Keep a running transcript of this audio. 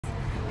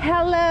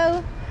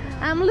Hello,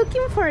 I'm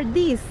looking for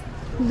this.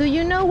 Do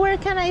you know where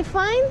can I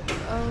find?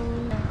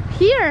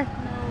 Here?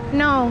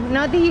 No,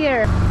 not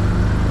here.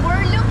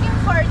 We're looking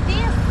for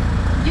this.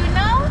 You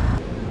know?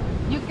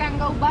 You can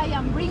go buy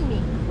and bring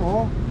me.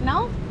 Oh.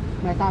 No?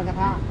 Let's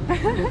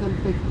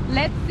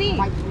see.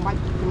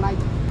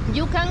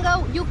 You can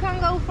go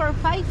for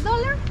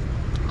 $5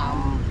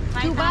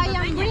 to buy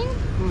and bring.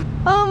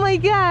 Oh my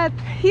God,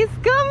 he's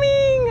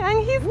coming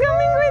and he's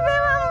coming with the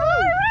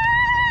bamboo.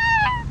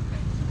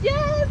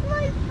 Yes,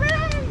 my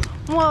friend.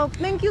 Well,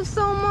 thank you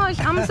so much.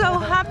 I'm so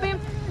happy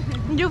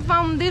you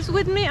found this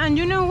with me. And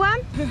you know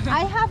what?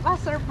 I have a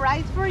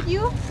surprise for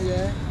you.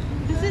 Yeah.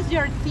 This is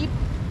your tip.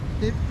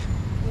 Tip?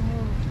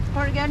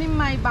 For getting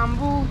my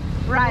bamboo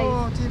rice.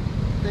 Oh, tip.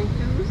 Thank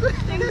you.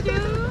 Thank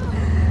you.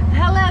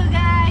 Hello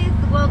guys,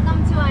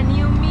 welcome to a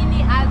new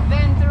mini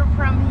adventure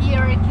from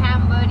here in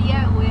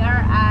Cambodia. We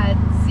are at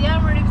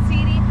Siem Reap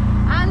city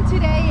and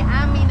today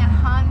I'm in a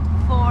hunt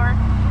for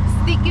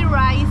sticky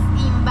rice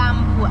in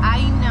bamboo.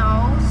 I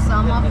know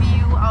some of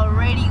you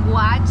already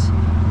watched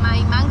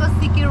my mango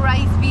sticky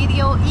rice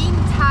video in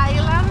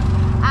Thailand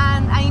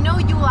and I know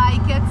you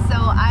like it, so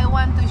I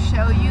want to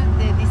show you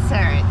the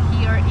dessert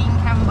here in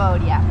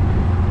Cambodia.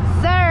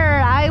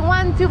 Sir, I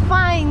want to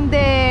find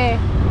the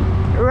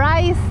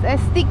rice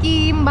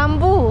sticky in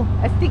bamboo,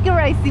 a sticky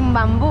rice in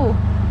bamboo.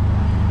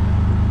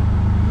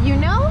 You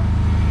know?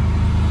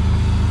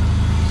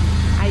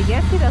 I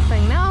guess he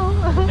doesn't know.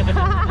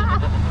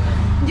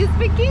 You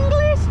speak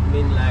English?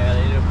 Mean like a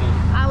little bit.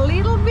 A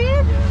little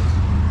bit? Yes.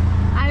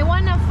 I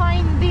wanna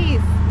find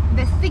this,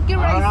 the sticky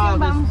rice in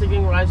bamboo. The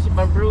sticky rice in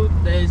bamboo,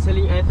 they're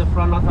selling at the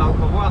front of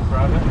Angkor Wat,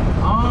 brother.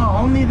 Oh,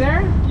 only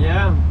there?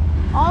 Yeah.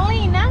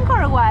 Only in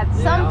Angkor Wat.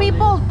 Yeah, some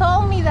people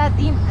told me that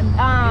in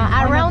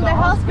around the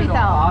hospital.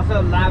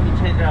 Also, live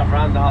change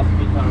around the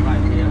hospital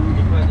right here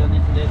because the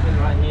destination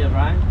right here,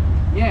 right?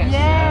 Yes.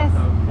 Yes.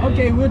 Yeah,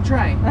 Okay, we'll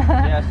try.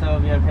 Yeah, so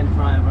we can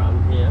try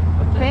around here.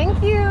 Okay.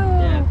 Thank you.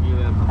 Yeah, you're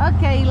welcome.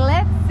 Okay,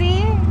 let's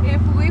see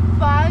if we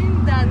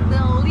find that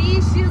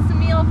delicious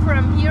meal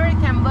from here in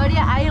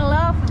Cambodia. I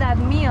love that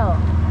meal.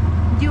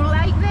 You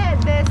like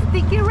the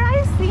sticky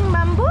rice in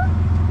bamboo?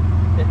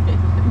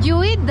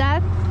 You eat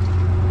that?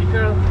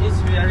 Because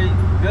it's very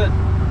good.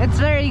 It's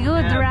very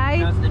good, Yeah, right?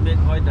 Because they made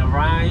with the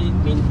rice,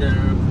 mean the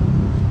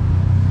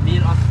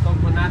bean of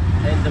coconut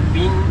and the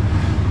bean,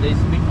 they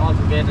mix all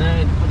together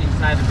and put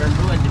inside the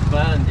bamboo and you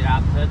burn it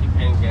after you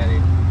can get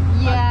it.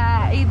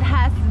 Yeah, it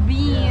has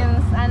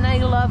beans and I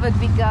love it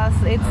because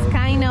it's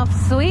kind of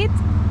sweet.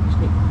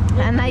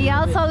 And I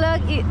also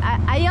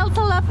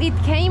love it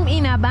came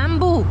in a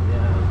bamboo.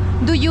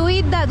 Yeah. Do you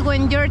eat that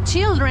when you're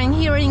children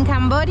here in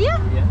Cambodia?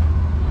 Yeah.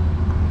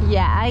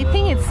 Yeah, I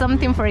think it's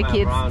something for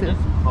kids too.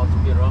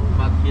 Hospital,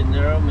 but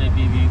here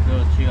maybe we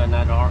go to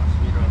another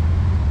hospital.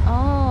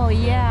 Oh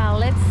yeah,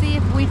 let's see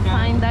if we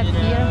find that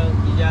here.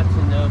 You got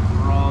to know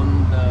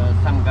from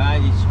some guy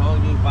he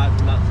showed you, but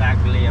not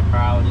exactly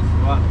about this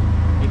one.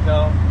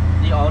 Because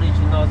the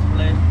original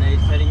place they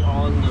selling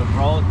on the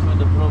road to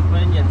the Phnom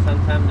Penh and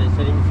sometimes they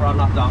selling in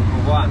front of the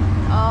Angkor Wat.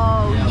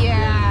 Oh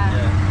yeah.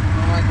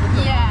 Oh, I put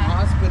the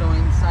hospital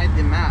inside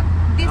the map.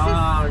 This is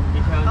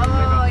because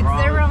it's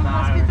the wrong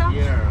hospital?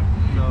 Here.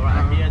 So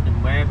right here the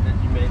map that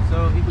you made.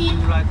 So if you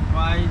like to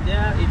buy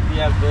there, if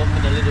you are going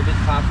a little bit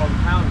far from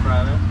town,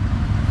 brother.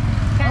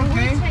 Can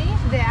we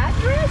change the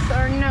address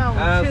or no?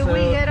 Should so we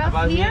get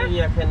off here?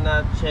 You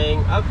cannot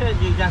change. Okay,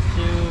 you just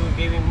to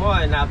give him more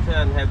and after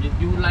and have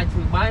you would like to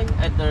buy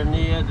at the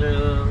near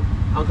the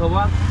Angkor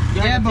Wat?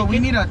 Yeah, but we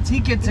need a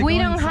ticket to we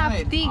go don't inside.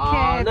 have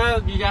tickets.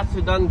 No, you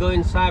just don't go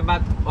inside,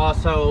 but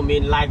also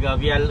mean like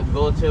we are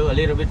go to a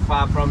little bit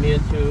far from here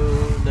to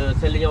the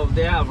selling of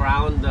there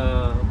around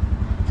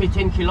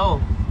 15 kilo.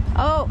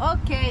 Oh,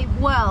 okay.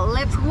 Well,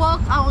 let's walk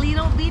a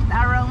little bit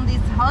around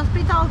this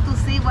hospital to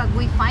see what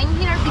we find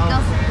here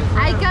because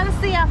I can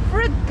see a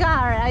fruit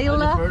car. I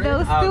love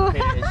those two.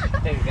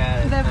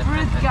 Okay. The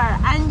fruit car.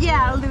 And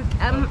yeah,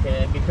 look.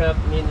 Okay, because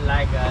mean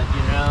like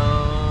you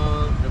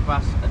know the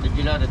bus,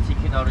 you know the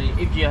ticket already.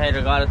 If you had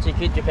got a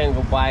ticket, you can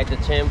go buy the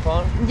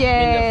temple.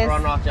 Yes. In the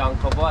front of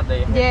Angkor Wat,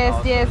 they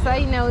have Yes,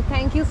 I know.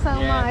 Thank you so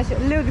much.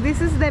 Look,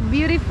 this is the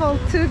beautiful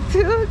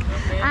tuk-tuk.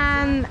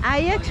 And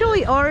I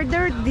actually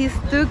ordered this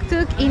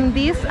tuk-tuk in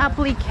this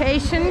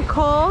application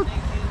called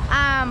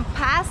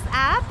Pass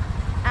app.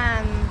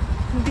 And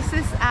this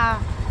is a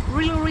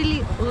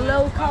really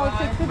local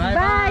tuk-tuk.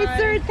 Bye,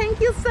 sir. Thank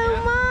you so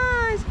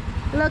much.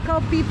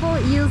 Local people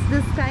use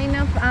this kind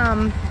of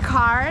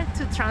car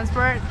to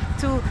transport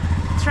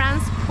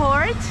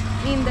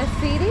in the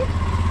city.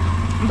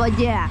 But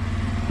yeah,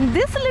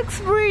 this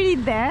looks pretty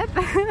dead.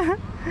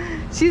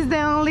 She's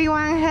the only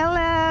one.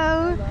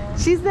 Hello.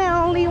 She's the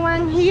only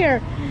one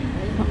here.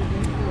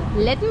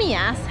 Let me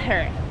ask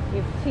her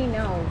if she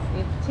knows.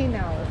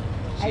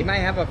 She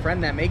might have a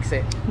friend that makes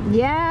it.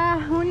 Yeah,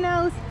 who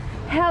knows?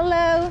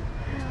 Hello.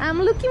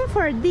 I'm looking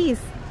for this.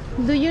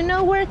 Do you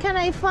know where can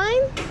I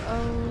find?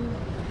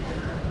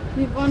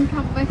 We won't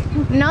come back.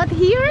 Not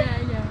here?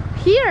 Yeah.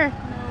 Here?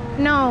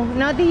 No,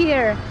 not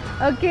here.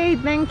 Okay,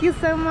 thank you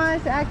so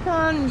much,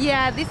 Akon.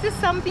 Yeah, this is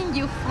something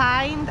you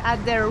find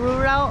at the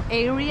rural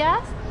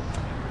areas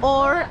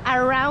or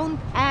around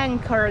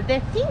Angkor. The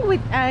thing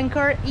with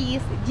Angkor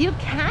is you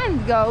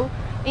can't go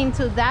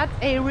into that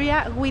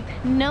area with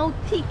no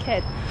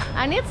ticket,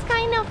 and it's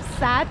kind of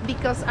sad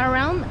because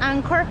around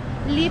Angkor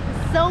live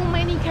so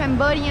many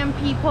Cambodian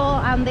people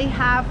and they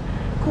have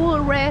cool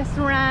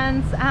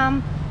restaurants.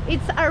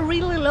 It's a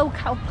really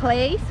local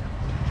place,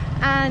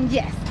 and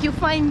yes, you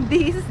find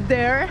this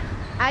there.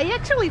 I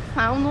actually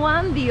found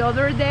one the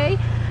other day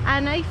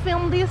and I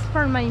filmed this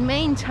for my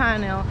main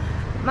channel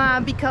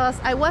because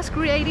I was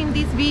creating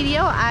this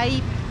video.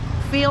 I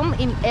film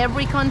in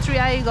every country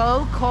I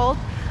go called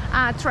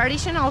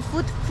traditional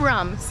food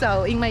from.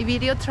 So in my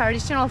video,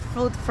 traditional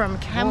food from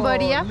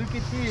Cambodia. Whoa, look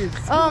at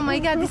this. Oh my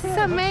god, this is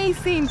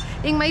amazing.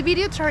 In my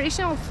video,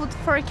 traditional food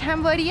for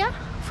Cambodia,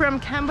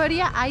 from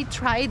Cambodia, I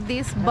tried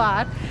this,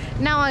 but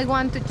now I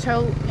want to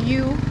show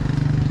you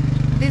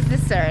this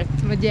dessert.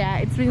 But yeah,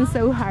 it's been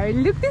so hard.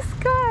 Look this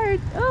card.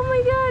 Oh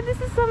my god,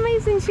 this is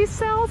amazing. She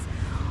sells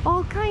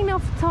all kind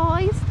of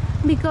toys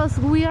because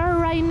we are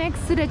right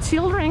next to the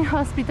children's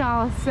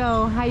hospital,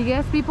 so I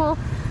guess people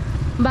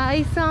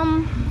buy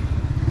some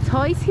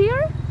toys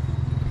here.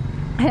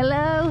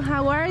 Hello,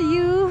 how are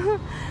you?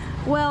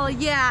 Well,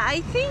 yeah,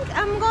 I think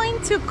I'm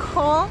going to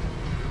call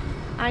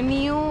a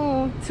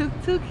new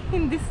tuk-tuk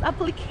in this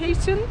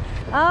application.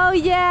 Oh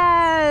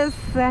yes,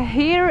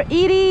 here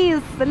it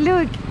is.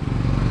 Look,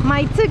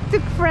 my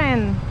tuk-tuk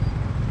friend.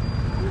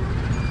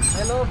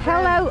 Hello, friend.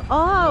 Hello.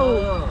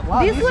 Oh,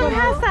 wow, this one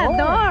has a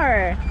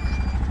door.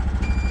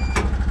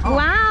 Oh.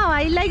 Wow,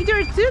 I like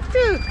your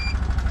tuk-tuk.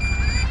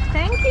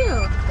 Thank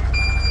you.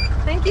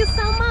 Thank you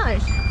so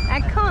much,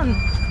 Akon.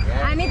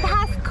 Yeah, And it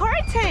has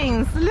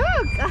curtains.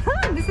 Look,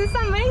 this is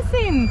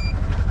amazing.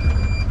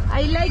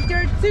 I like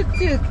your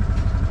tuk-tuk.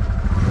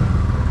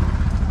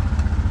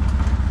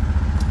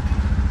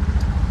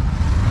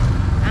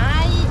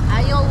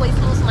 I always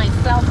lose my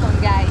cell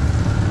phone, guys.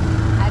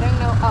 I don't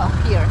know. Oh,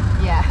 here.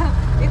 Yeah,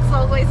 it's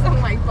always on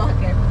my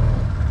pocket.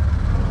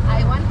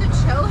 I want to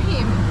show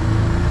him.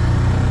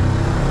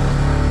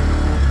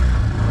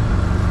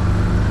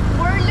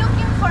 We're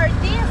looking for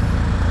this.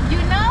 You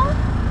know?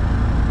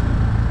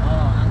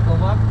 Oh, Angkor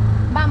Wat.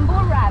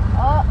 Bamboo wrap.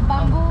 Oh,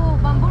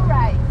 bamboo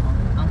rice.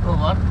 Angkor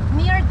Wat.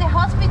 Near the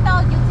hospital,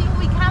 you think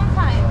we can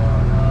find?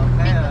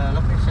 Okay,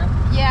 location.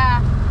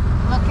 Yeah,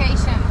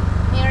 location.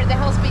 Near the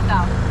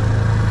hospital.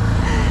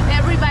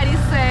 Everybody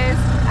says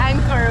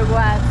Angkor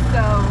Wat,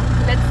 so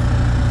let's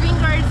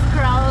fingers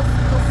crossed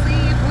to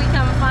see if we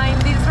can find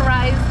this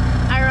rice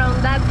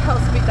around that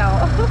hospital.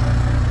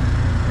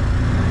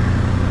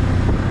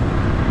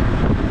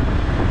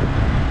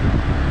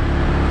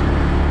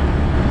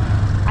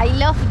 I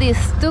love these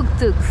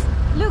tuk-tuks.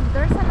 Look,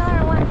 there's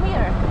another one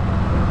here.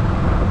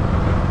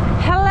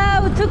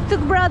 Hello,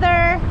 tuk-tuk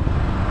brother.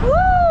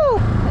 Woo!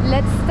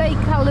 Let's take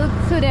a look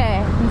to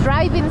the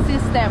driving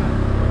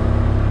system.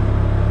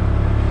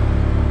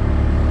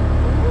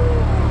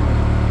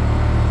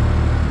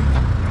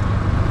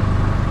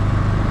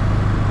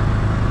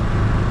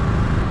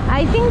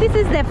 I think this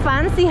is the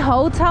fancy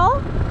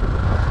hotel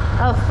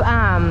of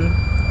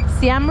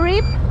Siem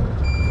Reap.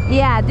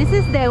 Yeah, this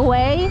is the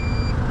way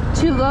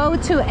to go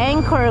to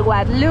Angkor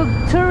Wat. Look,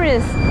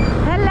 tourists.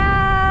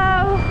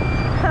 Hello!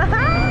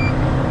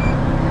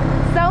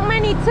 So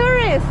many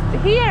tourists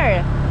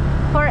here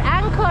for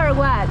Angkor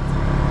Wat.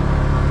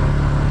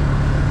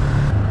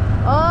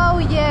 Oh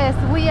yes,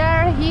 we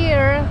are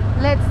here.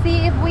 Let's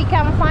see if we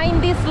can find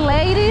these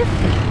ladies.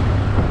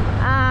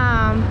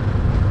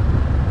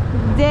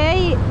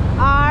 They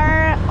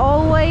are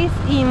always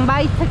in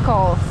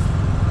bicycles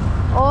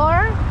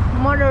or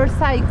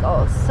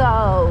motorcycles,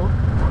 so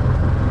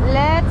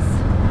let's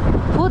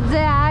put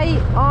the eye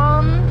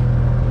on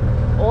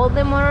all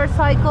the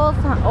motorcycles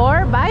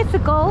or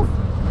bicycles.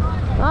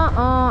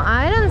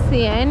 I don't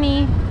see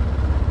any.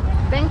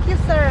 Thank you,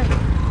 sir.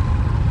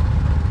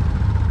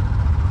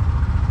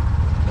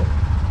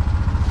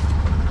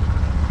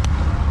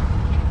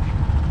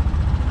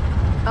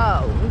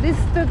 Oh, this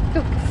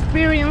tuk-tuk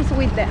experience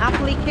with the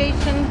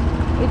application,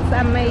 it's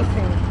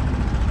amazing.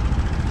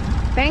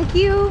 Thank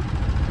you.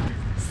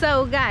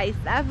 So guys,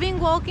 I've been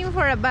walking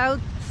for about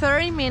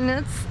 30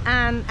 minutes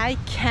and I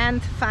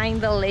can't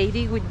find the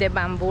lady with the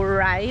bamboo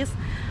rice.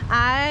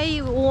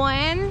 I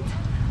went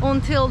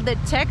until the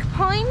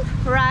checkpoint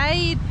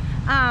right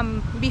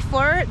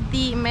before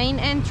the main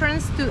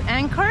entrance to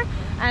Angkor,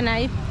 and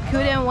I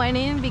couldn't went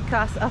in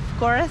because of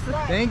course.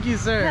 Thank you,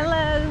 sir.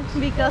 Hello,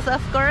 because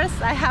of course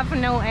I have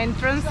no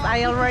entrance.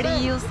 I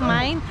already used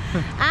mine.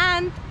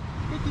 And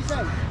 50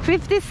 cents.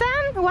 50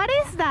 cents? What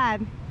is that?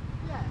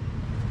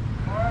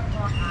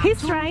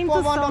 He's trying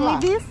to sell me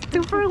this.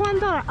 2 for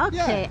 $1.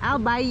 Okay, I'll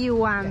buy you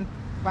one.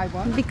 Buy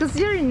one? Because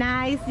you're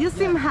nice, you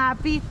seem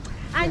happy.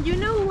 And you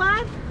know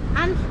what?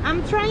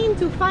 I'm trying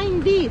to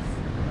find this.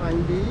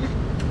 Find this?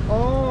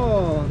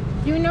 Oh.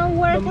 You know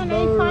where can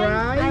I Bamboo find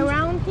rice?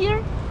 around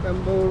here?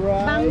 Bamboo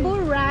rice. Bamboo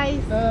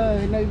rice.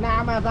 Nơi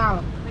Nam mà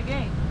sao?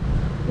 Okay.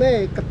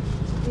 Đây,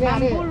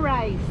 Bamboo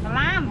rice. កា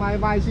ឡាន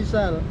My she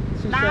sell.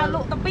 She ដើរ sell ល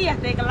ក់ទៅពី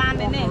តែកាឡាន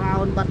នេះ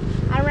around, but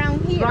Around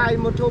here. try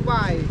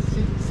motorbike.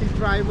 She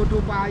try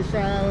motorbike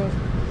sell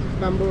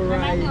bamboo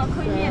rice.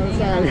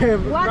 Sell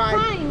What rice.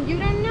 time? You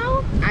don't know?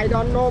 I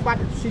don't know, but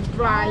she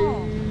try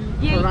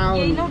យាយ around.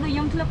 យាយលក់ដូចខ្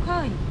ញុំធ្លាប់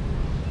ឃើញ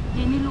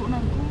យាយនេះលក់នៅ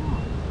អង្គរ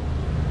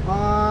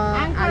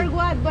Angkor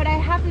Wat, but I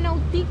have no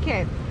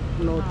ticket.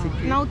 No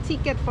ticket. No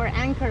ticket for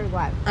Angkor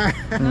Wat.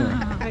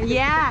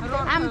 Yeah,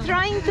 I'm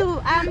trying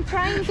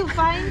to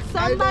find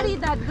somebody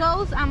that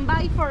goes and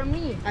buy for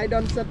me. I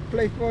don't set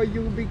play for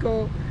you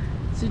because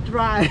she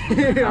try.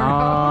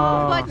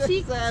 But she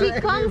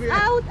comes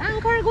out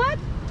Angkor Wat.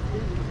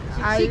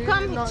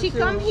 She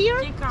come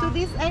here to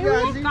this area.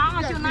 កង់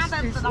ឲ្យជួនណាទៅ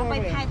ដល់ទៅ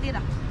ខែទៀត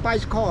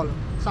Bicycle.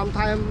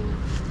 Sometimes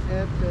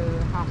at the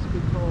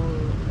hospital.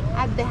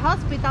 At the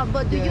hospital,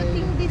 but do you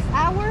think this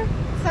hour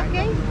is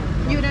okay?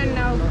 You don't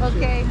know.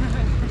 Okay.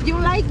 You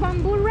like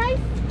bamboo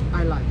rice?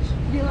 I like.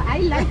 I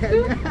like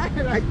too. I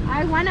like.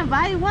 I wanna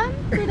buy one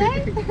today.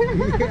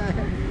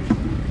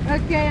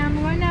 Okay, I'm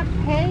gonna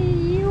pay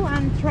you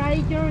and try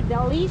your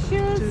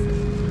delicious.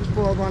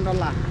 For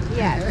 $1.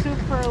 Yeah, two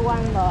for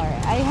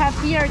 $1. I have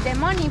here the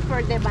money for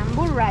the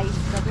bamboo rice,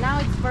 but now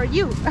it's for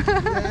you.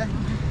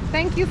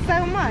 Thank you so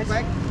much.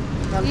 Back.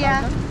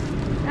 Yeah.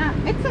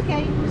 It's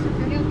okay.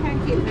 You can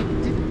keep it.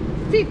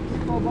 Tip.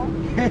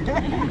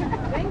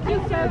 Thank you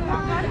so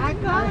much.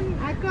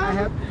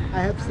 I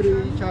have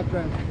 3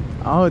 children.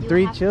 Oh, You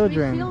three have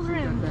children. 3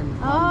 children.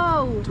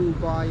 Oh. 2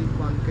 boys,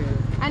 1 girl.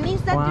 And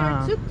is that your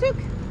Wow. tuk-tuk?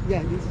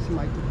 Yeah, this is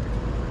my tuk.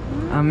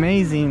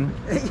 Amazing.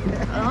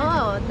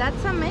 Oh,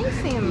 that's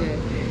amazing.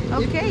 Yeah.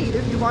 Okay.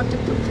 If you want to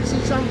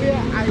see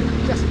somewhere, I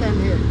just stand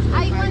here.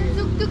 I want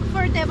tuk-tuk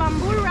for the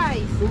bamboo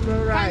rice.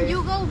 Can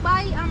you go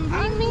buy and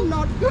bring me?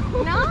 Not good.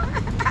 No?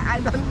 I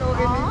don't know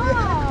anything.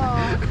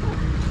 Oh.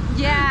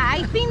 Yeah, I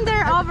think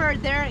they're over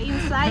there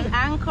inside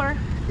Angkor.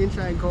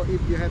 Inside go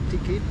if you have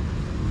ticket,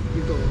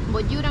 you go.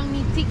 But you don't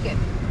need ticket.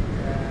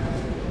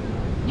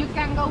 You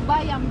can go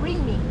buy and bring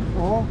me.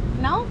 Oh,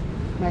 No?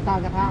 mày tao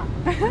cái tha.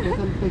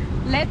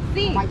 Let's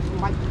see. Mày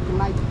hôm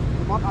nay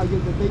what are you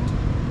the thing?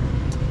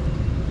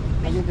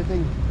 Are you the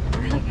thing?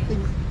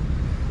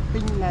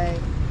 Thing này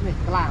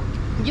làm.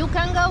 You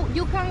can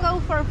go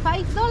for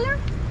 $5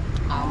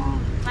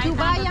 to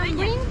buy and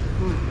bring.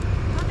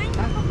 ទៅទិញ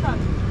ទៅទុកទៅ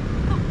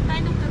ទុកតែ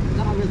ទុកទៅ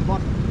Nó là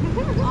spot.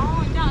 អូ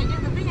ចុះយើង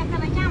ទៅទិញឲ្យកា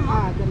ន់តែចាំ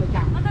ហ៎ Cho nó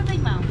chạm. ទៅទិញ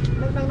មក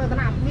Nó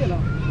nằm biết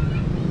rồi.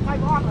 Quay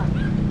bot rồi.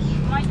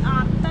 មិនអ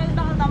ត់ទៅ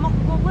ដល់ដល់មក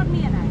គោវត្ត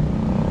មានហើយ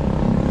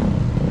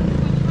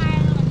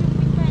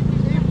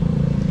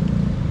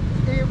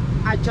If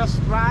I just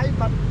try,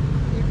 but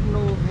if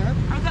no help,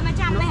 ឲ្យកាន់តែ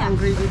ចាំ not នេះហ៎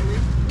angry with me.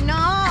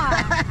 No,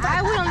 I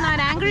will not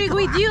angry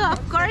with you.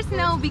 Of course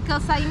no,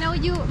 because I know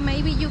you.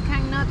 Maybe you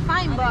cannot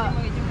find,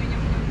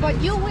 but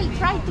you will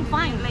try to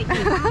find.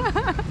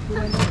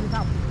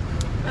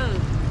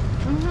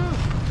 Mhm.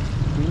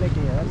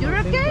 You're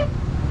okay?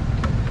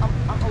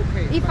 I'm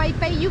okay. If I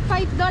pay you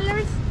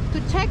 $5 to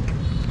check?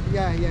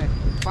 Yeah.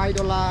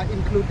 $5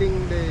 including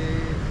the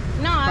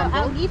No,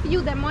 I'll give you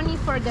the money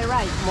for the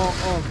ride. more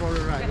for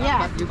the ride. Yeah.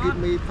 But you give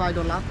me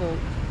 $5 for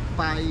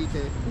buy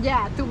the.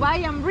 Yeah, to buy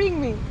and bring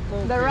me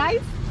the Okay.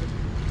 ride.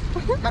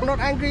 But not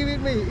angry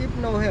with me if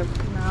no help.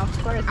 No, of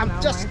course I'm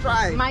no, just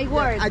trying. My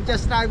word. I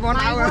just try 1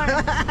 My hour.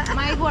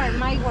 word.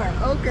 My word.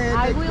 Okay.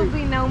 I thank will you.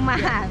 be no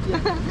mad.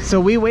 So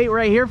we wait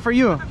right here for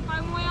you. ទៅ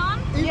មួយអន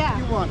If Yeah.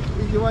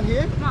 you want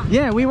here.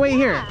 Yeah, we wait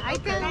here. Yeah, I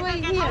can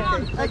wait here.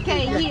 Okay.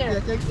 Okay, Yeah, here.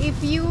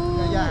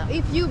 yeah.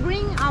 If you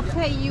bring, I'll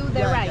pay you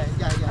the Yeah, ride.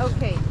 yeah.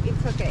 Okay,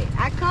 it's okay.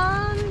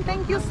 Akon,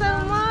 thank you so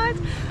much.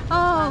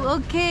 Oh,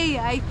 okay.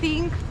 I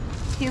think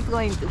he's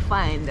going to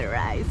find the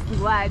rice.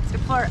 Watch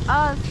for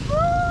us.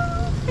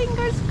 Oh,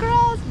 fingers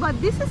crossed. But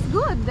this is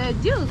good. The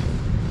juice.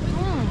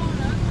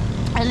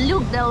 And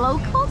look, the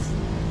locals.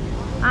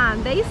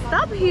 They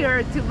stop here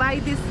to buy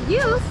this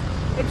juice.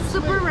 It's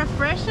super How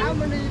refreshing.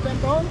 many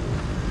bamboo?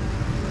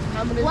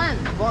 How many?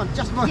 One.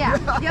 Just one. Yeah,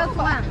 just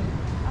one.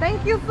 Thank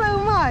you so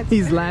much.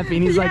 He's laughing.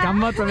 He's like, I'm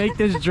about to make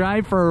this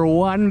drive for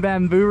 1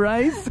 bamboo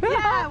rice.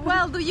 Yeah,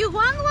 well, do you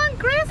want one,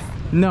 Chris?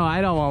 No, I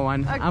don't want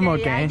one. I'm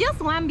okay. Yeah, just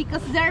one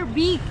because they're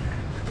big.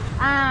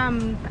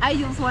 I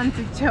just want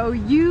to show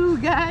you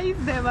guys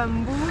the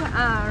bamboo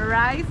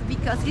rice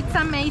because it's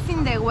amazing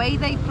the way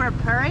they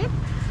prepare it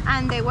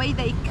and the way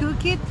they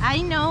cook it. I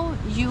know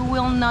you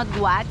will not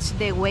watch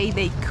the way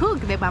they cook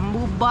the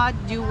bamboo, but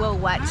you will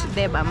watch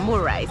the bamboo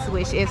rice,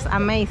 which is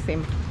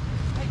amazing.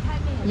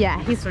 Yeah,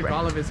 he's Took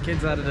all of his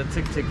kids out of the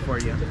tuk-tuk for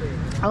you.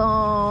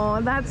 Oh,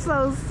 that's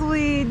so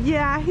sweet.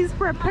 Yeah, he's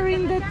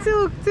preparing the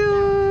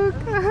tuk-tuk.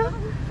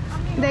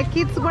 The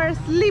kids were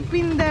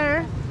sleeping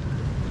there.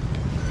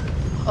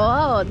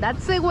 Oh,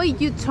 that's the way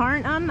you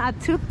turn on a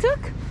tuk-tuk?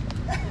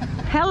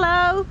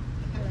 Hello.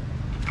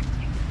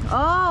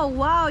 Oh,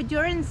 wow,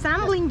 you're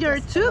ensembling your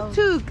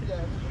tuk-tuk.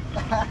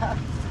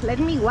 Let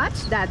me watch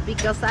that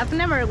because I've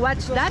never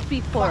watched that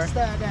before.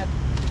 Faster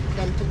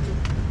than tuk-tuk.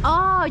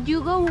 Oh,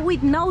 you go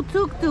with no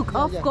tuk-tuk,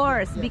 of yeah,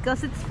 course, yeah.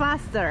 because it's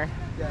faster.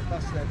 Yeah,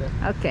 that's leather.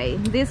 Okay,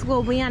 this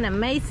will be an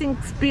amazing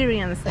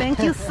experience. Thank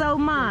you so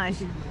much.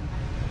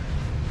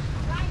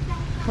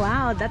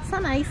 Wow, that's a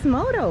nice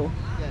moto.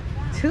 Yeah.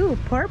 Too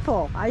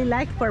purple. I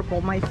like purple,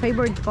 my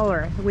favorite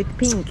color with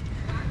pink.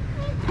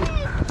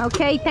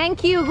 Okay,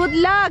 thank you. Good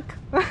luck.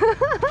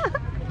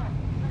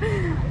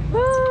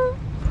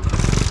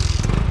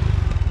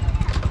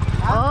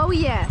 Oh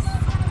yes.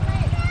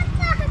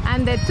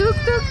 And the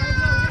tuk-tuk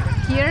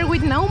here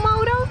with no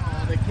moto.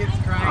 The kid's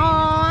crying.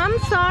 Oh, I'm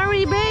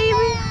sorry,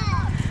 baby.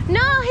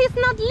 No, he's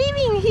not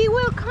leaving. He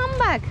will come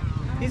back.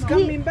 He's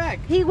coming back.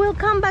 He will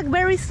come back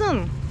very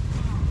soon.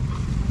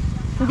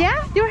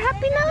 Yeah? You're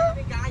happy now?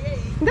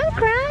 Don't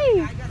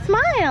cry.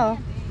 Smile.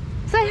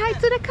 Say hi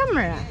to the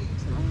camera.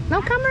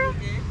 No camera?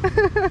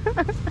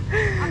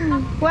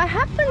 What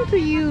happened to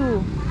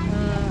you?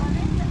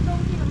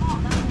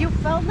 You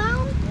fell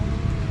down?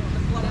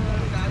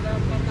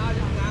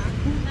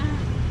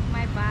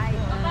 My bike.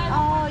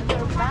 Oh,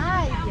 your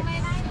bike.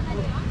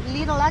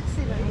 Little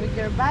accident with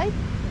your bike?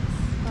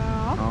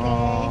 Oh, okay.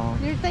 Oh.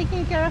 You're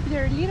taking care of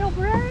your little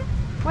brother?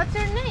 What's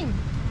your name?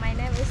 My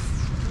name is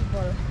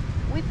Ibol.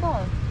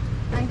 Weebol.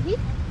 And he?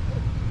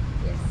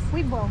 Yes.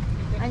 Weebol.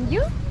 And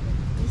you?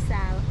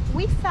 Isal.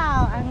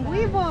 Weesal and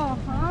Weebol.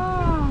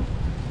 Oh,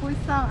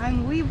 Weesal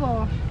and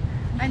Weebol.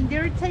 And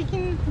they're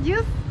taking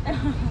juice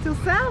to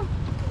sell?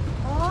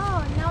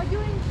 Oh, now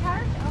you're in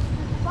charge of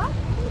the spot?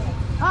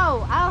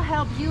 Oh, I'll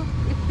help you.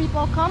 If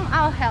people come,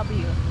 I'll help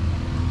you.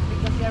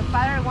 Because your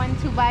father went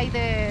to buy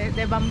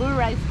the bamboo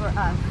rice for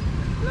us.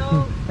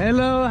 Hello.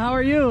 Hello, how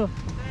are you?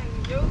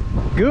 Thank you.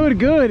 Good,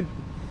 good.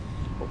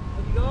 Where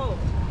you go?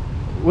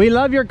 We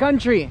love your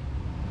country.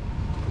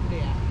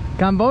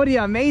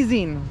 Cambodia,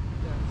 amazing.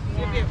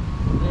 Yeah.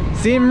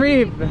 Siem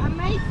Reap.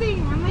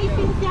 Amazing,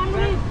 amazing Siem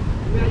Reap.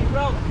 Where are you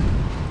from?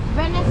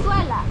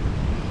 Venezuela.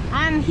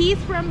 And he's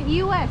from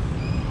US.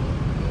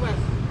 US.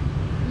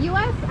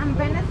 US and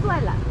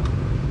Venezuela.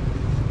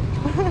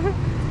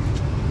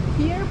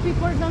 Here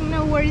people don't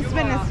know where is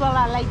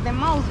Venezuela like the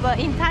most, but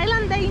in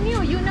Thailand they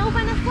knew. You know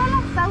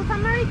Venezuela, South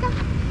America?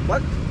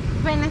 What?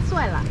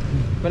 Venezuela.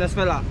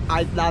 Venezuela.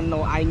 I don't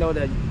know. I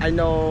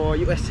know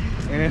US.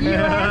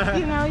 US,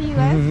 you know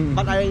US.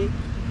 But I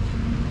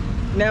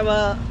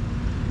never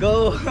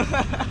go.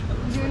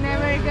 You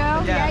never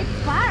go? Yeah.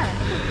 It's far.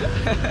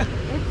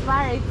 It's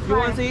far, it's You far.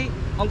 want to see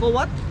Angkor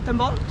Wat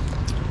temple?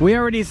 We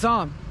already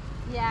saw.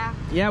 Yeah,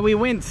 Yeah, we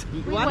went.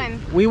 we What?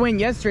 went. We went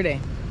yesterday.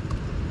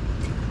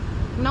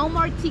 No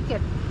more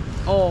ticket.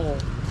 Oh.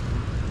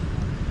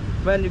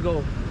 When you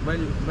go? When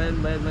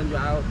you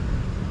out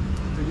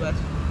to US?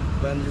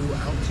 When you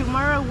out?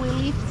 Tomorrow we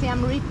leave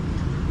Siem Reap.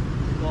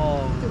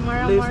 Oh.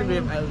 Tomorrow Leave morning.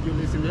 Siem Reap. You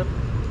leave Siem Reap.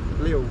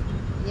 Liu.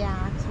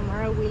 Yeah,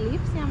 tomorrow we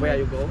leave Siem Where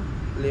Reap. you go?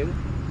 Liu.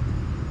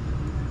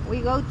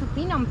 We go to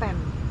Phnom Penh,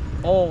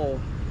 Oh.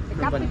 the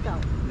Phnom Penh. capital.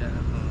 Yeah.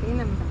 Phnom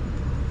Penh.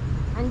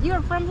 And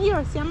you're from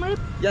here, Siem Reap?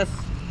 Yes.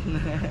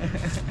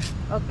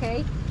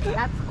 Okay,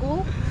 that's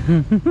cool.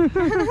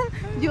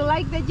 You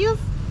like the juice?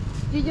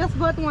 You just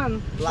bought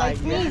one,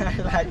 like me.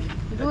 like.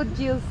 Good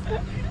juice.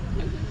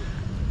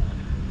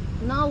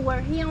 No, we're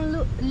here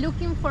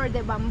looking for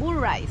the bamboo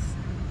rice.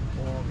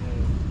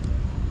 Okay.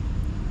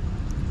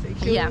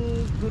 Thank you. Yeah.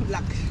 Good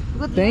luck.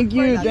 Good Thank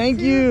luck for you, thank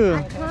too. you.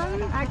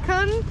 I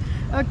can.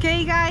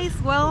 Okay, guys.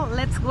 Well,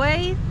 let's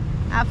wait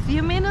a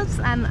few minutes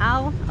and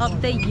I'll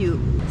update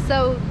you.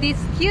 So this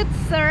cute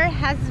sir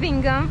has been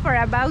gone for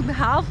about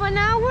half an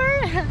hour.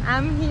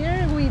 I'm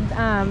here with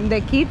the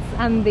kids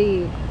and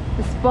the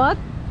spot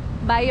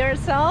by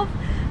yourself,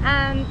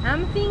 and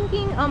I'm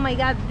thinking, oh my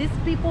god, these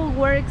people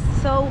work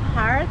so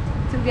hard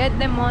to get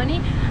the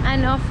money,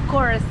 and of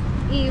course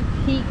if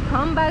he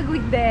come back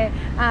with the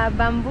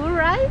bamboo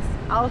rice,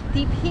 I'll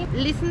tip him.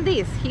 Listen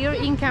this, here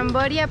in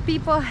Cambodia,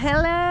 people,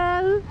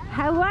 hello,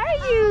 how are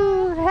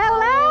you?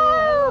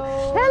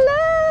 Hello,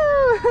 hello,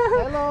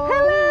 Hello.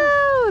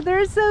 hello,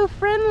 they're so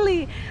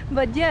friendly.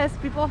 But yes,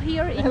 people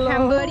here in Hello.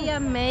 Cambodia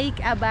make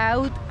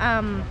about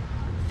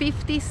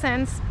 50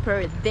 cents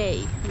per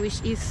day,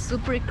 which is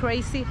super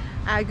crazy.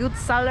 A good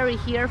salary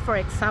here, for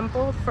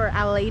example, for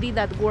a lady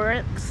that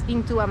works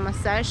into a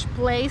massage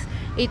place,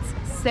 it's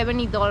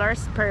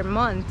 $70 per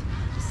month.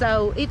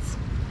 So it's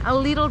a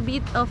little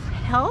bit of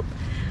help.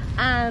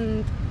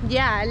 And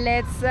yeah,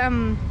 let's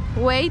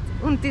wait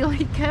until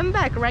he come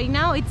back. Right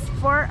now it's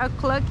 4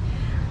 o'clock,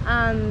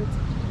 and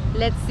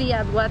let's see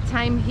at what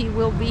time he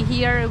will be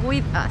here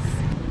with us.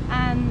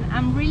 And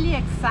I'm really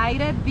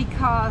excited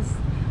because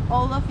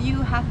all of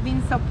you have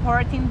been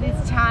supporting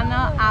this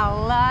channel a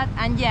lot.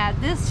 And yeah,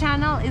 this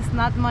channel is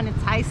not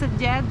monetized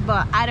yet,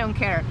 but I don't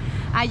care.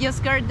 I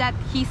just care that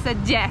he said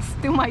yes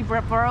to my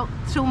proposal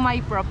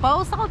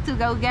to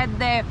go get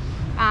the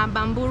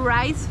bamboo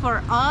rice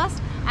for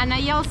us. And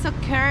I also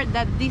care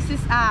that this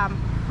is a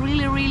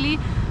really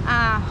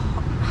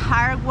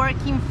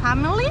hard-working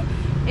family.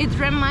 It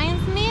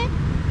reminds me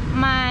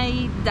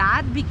my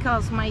dad,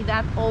 because my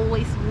dad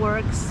always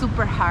works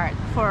super hard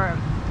for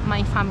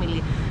my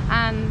family,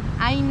 and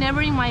I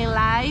never in my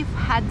life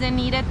had the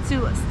needed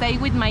to stay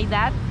with my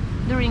dad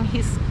during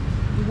his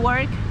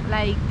work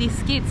like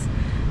these kids.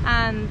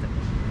 And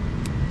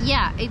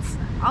yeah, it's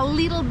a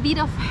little bit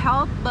of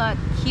help, but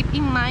keep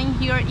in mind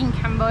here in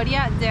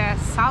Cambodia the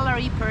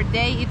salary per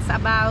day it's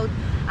about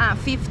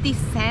 50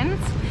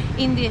 cents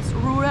in these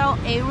rural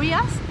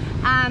areas.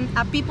 And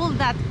people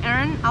that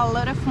earn a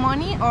lot of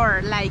money,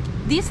 or like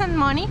decent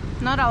money,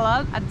 not a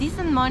lot, a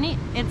decent money,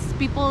 it's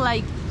people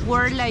like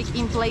work like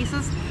in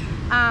places,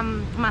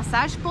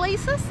 massage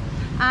places,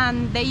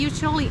 and they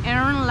usually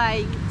earn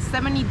like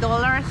 $70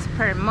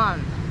 per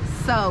month.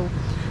 So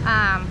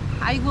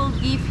I will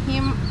give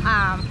him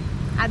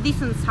a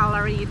decent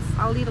salary. It's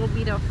a little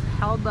bit of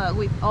help, but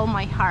with all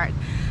my heart.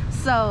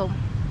 So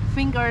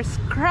fingers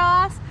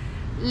crossed.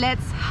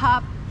 Let's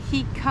hope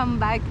he come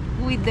back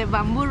with the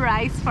bamboo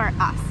rice for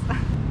us.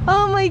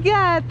 Oh my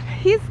God,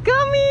 he's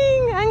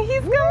coming, and he's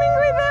coming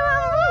with the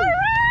bamboo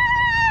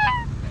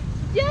rice.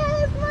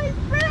 Yes, my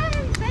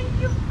friend, thank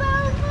you so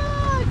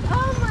much.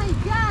 Oh my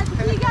God,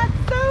 he got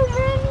so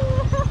many.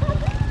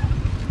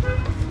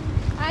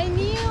 I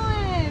knew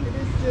it. It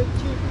is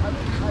cheap. I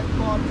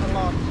bought a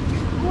lot.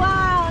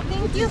 Wow,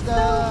 thank you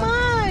so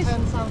much.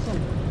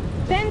 10,000.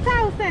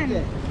 10,000?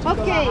 Yeah.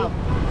 Okay,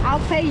 I'll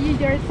pay you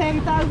your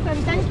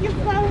 10,000. Thank you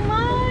so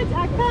much.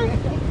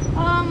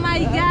 Oh my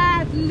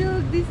God,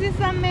 look, this is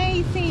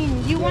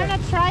amazing. You wanna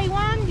try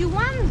one? You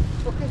want?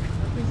 Okay,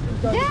 please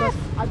enjoy. Yes.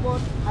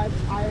 Because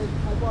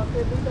I bought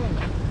every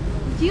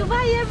day. You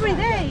buy every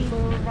day?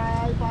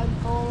 I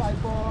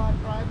bought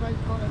rice,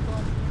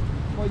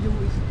 for you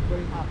is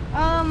very hard.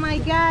 Oh my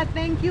God,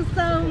 thank you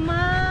so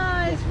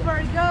much for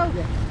go.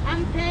 Yeah.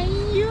 I'm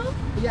paying you?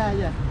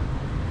 Yeah.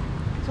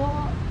 So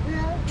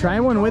yeah. Try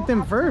one with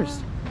them after-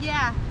 first.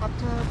 Yeah,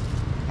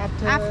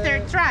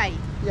 After try.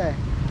 Yeah.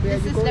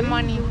 This you is go the in,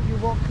 money. You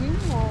walk in,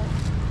 or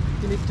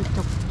you need to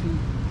talk to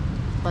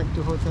back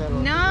to hotel?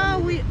 Or No,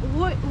 to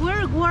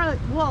we're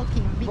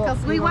walking because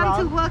we Walking want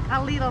to around? walk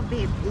a little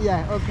bit.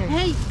 Yeah. Okay.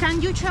 Hey,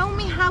 can you show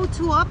me how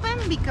to open?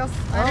 Because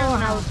I don't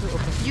know. How to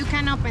open? You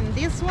can open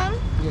this one,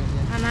 Yeah.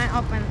 and I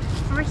open.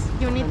 First,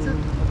 you need to.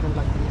 Open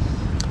like this.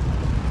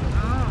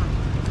 Oh,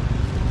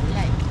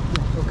 like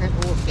Yeah. Okay.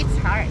 Oh, it's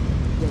hard.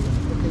 Yeah.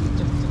 Okay.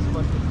 Just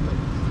one.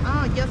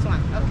 Oh, just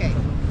one. Okay,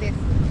 this.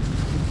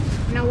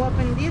 Now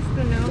open this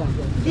to know.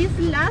 Yeah. These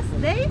last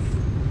days,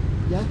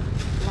 Yeah.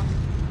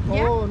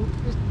 Yeah. Oh,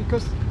 it's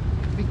because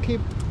we keep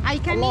I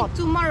can A lot. eat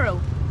tomorrow.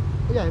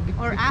 yeah.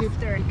 Or we keep,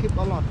 after. We keep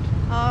a lot.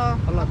 Oh,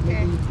 A lot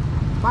okay. maybe.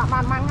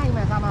 Bạn ngay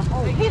mà sao mà?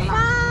 Oh. He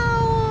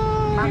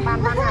found.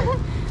 Bạn ngay.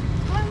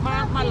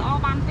 Màល្អ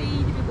បានទី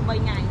ពី8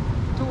ថ្ងៃ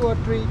 2 or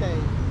 3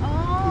 days.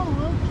 Oh,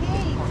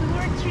 okay. 2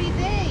 or 3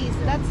 days.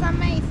 That's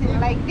amazing.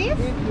 Like this?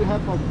 If you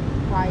have a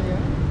fire,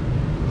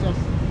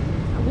 just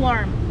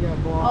Warm.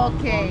 warm.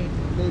 Okay.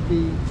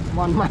 Maybe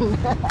 1 month.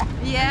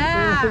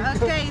 Yeah.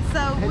 Okay.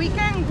 So we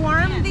can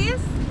warm this.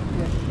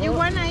 Yeah. You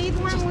wanna eat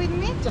one with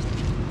me? Just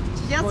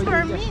for for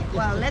you, me? just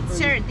Well, for let's you.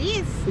 share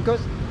this.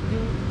 Because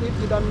if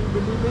you don't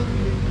believe me,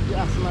 you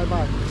ask my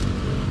wife.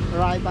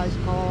 Ride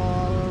bicycle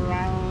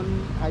around.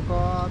 I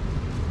bought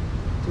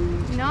to.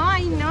 No,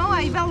 I know.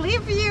 I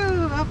believe you.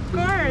 Of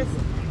course.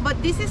 But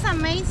this is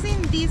amazing.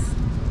 This,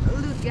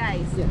 look,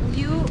 guys. Yeah.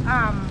 You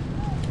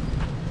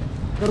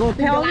The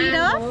roti Peel the it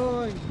lamb, off?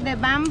 ôi. the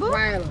bamboo.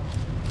 Well,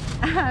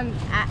 And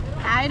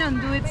I don't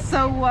do it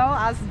so well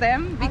as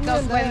them,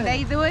 because when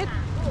they do it,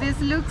 this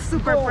looks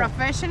super Oh.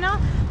 professional.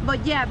 But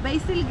yeah,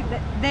 basically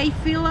they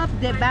fill up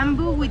the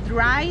bamboo with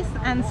rice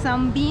and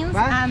some beans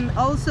What? and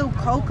also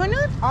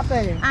coconut. up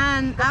there.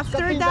 And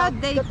after tin that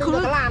là- they cái tin là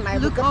cook, cái lan này,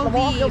 look cái all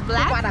bó the vô- vô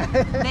black. qua này.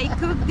 They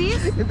cook this.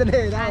 Cái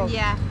đề đâu? And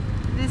yeah,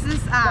 this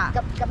is a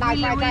cái đai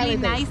really quay quay really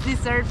này. nice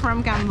dessert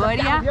from Chăm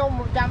Cambodia. vô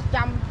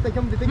 100 thì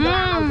không thì tính cái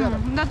lan đâu chưa?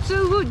 That's so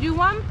good. You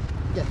want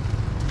Yes.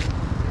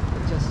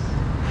 Just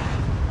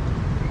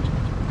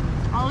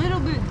a little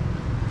bit?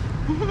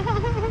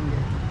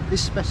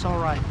 this special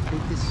right.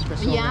 This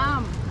special. Right.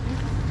 Yeah,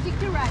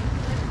 sticky rice.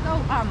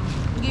 Let's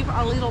go give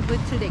a little bit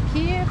to the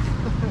kids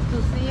to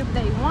see if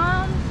they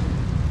want.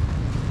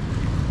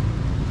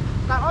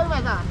 Bạn ơi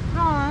mày à?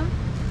 Oh,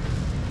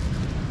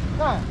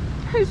 Rồi.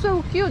 he's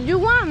so cute. You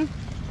want?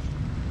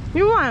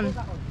 You want?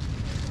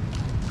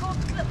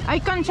 I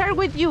can share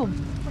with you.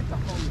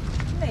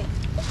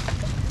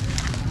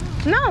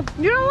 No,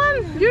 you don't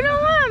want. You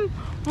don't want.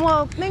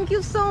 Well, thank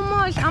you so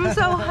much. I'm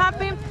so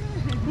happy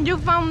you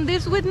found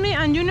this with me.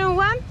 And you know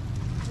what?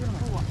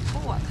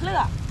 ឃ្លឿ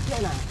Vậy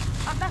là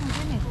អត់ដឹង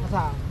ទេនេះ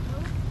sao?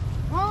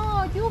 Oh,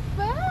 you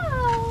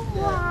found.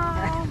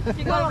 Wow.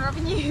 ពីគាត់រាប់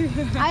ញី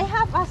I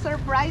have a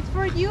surprise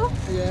for you.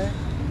 Yeah.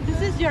 This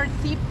is your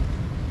tip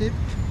Tip.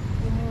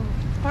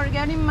 for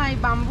getting my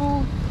bamboo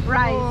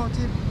rice. Oh,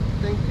 tip.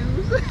 Thank you.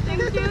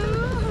 Thank you.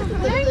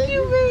 Thank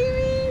you,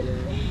 baby.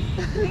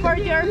 For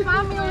your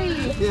family.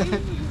 Yeah.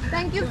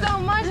 Thank you so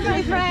much,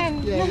 my friend.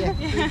 Yeah.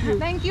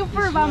 Thank you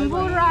for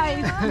bamboo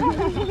rice.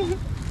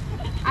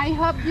 I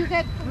hope you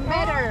get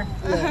better.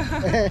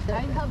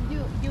 Yeah. I hope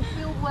you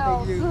feel well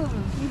Thank you. soon.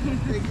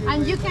 Thank you. And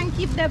you can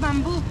keep the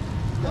bamboo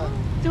Yeah.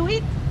 to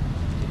eat.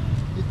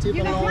 You tip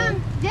You a don't lot. want?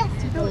 Yes,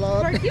 A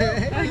lot. for you,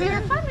 for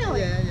your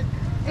family.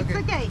 Yeah. It's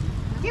okay.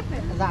 keep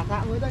it. Dạ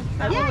mới đây.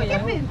 Yeah,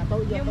 keep it.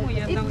 Tôi giờ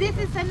If this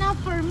is enough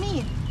for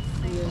me.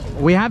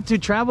 We have to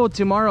travel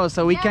tomorrow,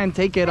 so we Yeah, can't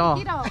take it all.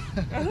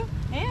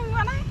 Em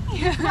qua đây.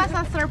 This was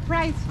a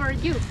surprise for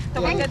you.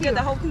 Thank you.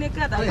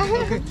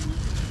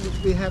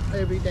 We have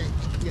every day.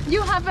 Yeah.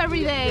 You have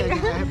every day. Yeah, I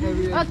have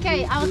every day.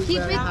 Okay, I'll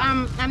keep it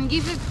and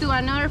give it to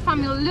another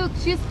family. Look,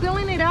 she's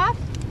peeling it off.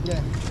 Yeah.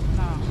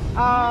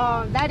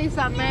 Oh, that is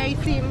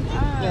amazing.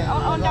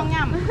 Ôn trong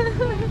nhầm.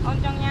 Ôn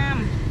trong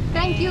nhầm.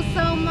 Thank you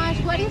so much.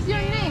 What is your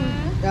name?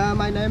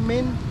 My name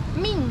Min.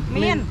 Min.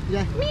 Miên.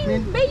 Yeah.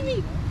 Min,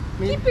 baby.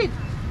 Min. Keep it.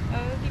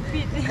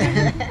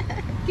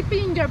 Keep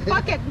it in your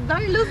pocket.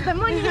 Don't lose the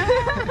money.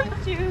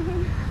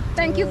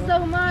 Thank you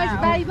so much.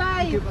 Bye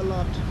bye. Give a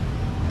lot.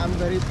 I'm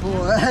very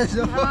poor.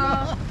 So.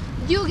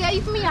 You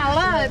gave me a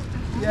lot.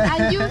 Yeah.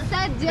 And you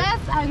said yes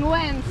and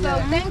went. So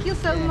Yeah. thank you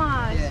so Yeah.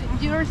 much.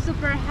 Yeah. You're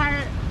super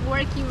hard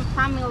working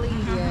family.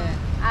 Yeah.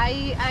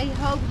 I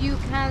hope you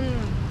can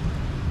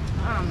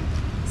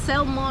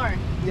sell more.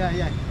 Yeah,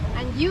 yeah.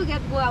 And you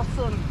get well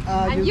soon.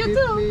 And you give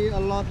too. me a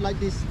lot like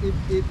this.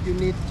 If you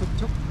need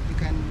tuk-tuk, you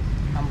can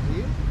come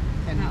here.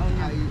 And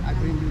I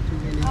bring you to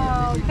any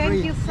Oh, free.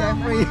 thank you so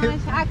Yeah, free.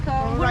 much,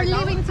 Akko. We're Right now,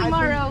 leaving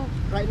tomorrow.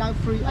 Right now,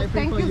 free. I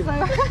free Thank for you you. so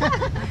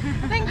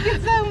Thank you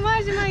so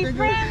much, my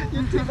friend.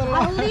 You tip a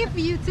lot. I'll leave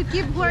you to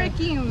keep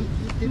working.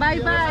 Bye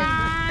bye.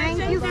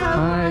 Thank you so much.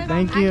 Alright,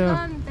 thank you.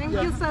 Akon, thank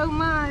you so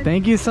much.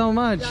 Thank you so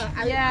much.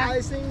 Yeah.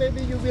 I think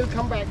maybe you will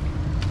come back.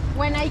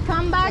 When I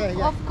come back,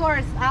 Yeah. of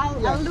course,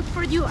 I'll look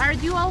for you. Are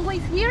you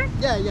always here?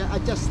 Yeah, yeah. I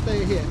just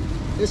stay here.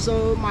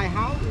 So my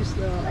house is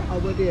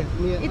over there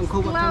near It's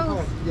Angkor Wat close.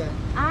 Temple. Yeah.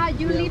 Ah,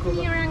 you Near live Angkor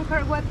Wat. near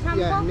Angkor Wat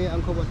Temple? Yeah, near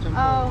Angkor Wat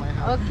Temple. Oh, my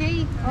house.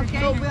 okay, okay.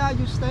 So where are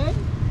you staying?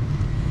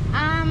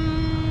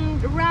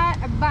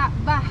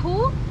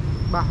 Bahu?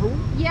 Bahu.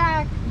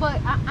 Yeah, but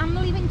I'm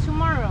leaving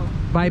tomorrow.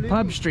 By Really?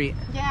 Pub Street.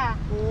 Yeah,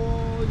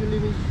 Oh, you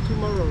leaving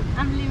tomorrow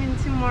I'm leaving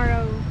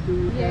tomorrow. to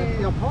the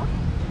Yeah. airport?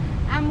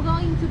 I'm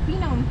going to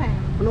Phnom Penh.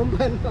 Phnom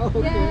Penh.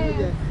 Okay.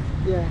 Yes.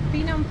 Yeah. Yeah.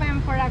 Phnom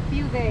Penh for a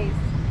few days.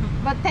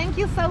 But thank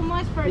you so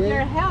much for Yeah.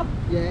 your help.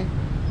 Yeah.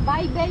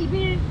 Bye,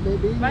 baby.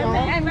 Baby. Bye,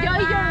 yeah. baby. Enjoy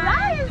your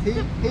life.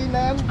 He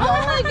named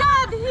Oh my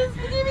God, he's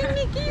giving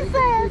me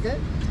kisses. Okay.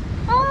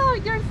 Oh,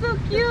 you're so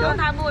cute. Chúc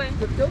hai buổi.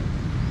 Chúc chúc.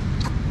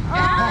 Oh,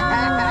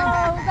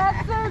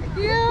 that's so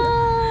cute.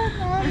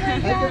 Oh my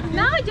God.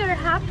 Now you're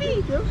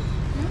happy. Chúc.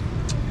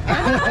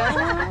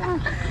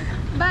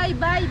 Bye,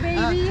 bye,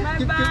 baby.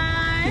 Bye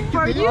bye.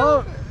 For you.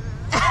 Oh.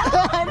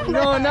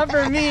 No, not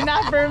for me,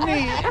 not for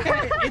me.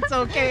 It's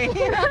okay.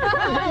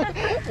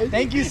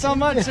 Thank you so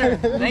much, sir.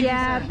 Thank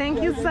Yeah,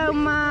 thank you so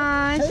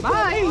much. you.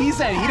 Bye. He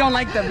said he don't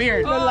like the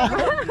beard.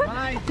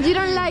 Bye. You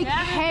don't like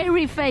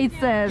hairy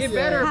faces. Get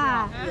better.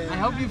 Ha. I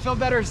hope you feel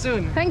better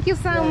soon. Thank you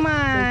so much.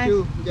 Thank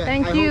you. Yeah,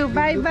 Thank I you. hope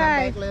Bye come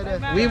bye. back later.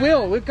 We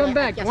will. We'll come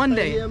Yeah, back just one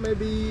stay day. Here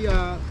maybe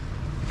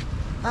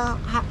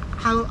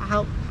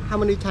how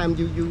many times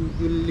you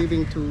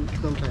living to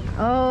Phnom Penh?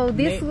 Oh,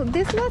 this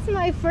was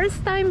my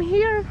first time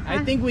here. I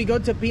think we go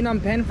to Phnom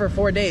Penh for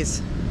 4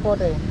 days. 4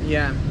 days.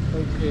 Yeah.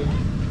 Okay.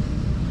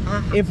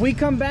 If we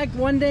come back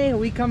one day,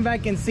 we come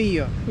back and see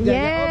you.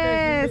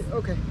 Yes.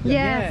 Okay.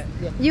 Yes.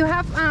 Yeah. You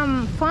have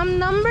phone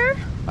number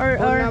or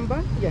Phone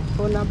number? Yeah.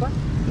 Phone number.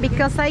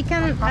 because I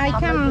can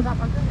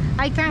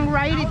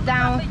write it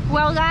down.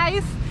 Well,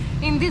 guys,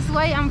 in this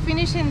way I'm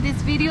finishing this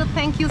video.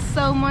 Thank you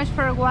so much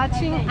for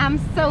watching. I'm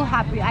so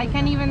happy. I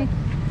can't even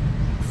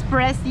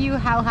express you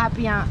how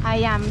happy I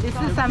am. This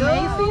is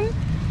amazing.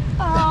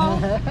 Oh,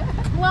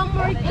 one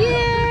more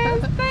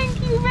kiss.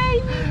 Thank you,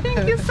 baby.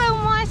 Thank you so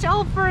much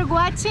all for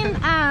watching.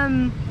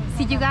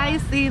 See you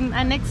guys in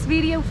a next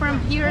video from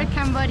here in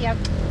Cambodia.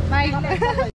 Bye.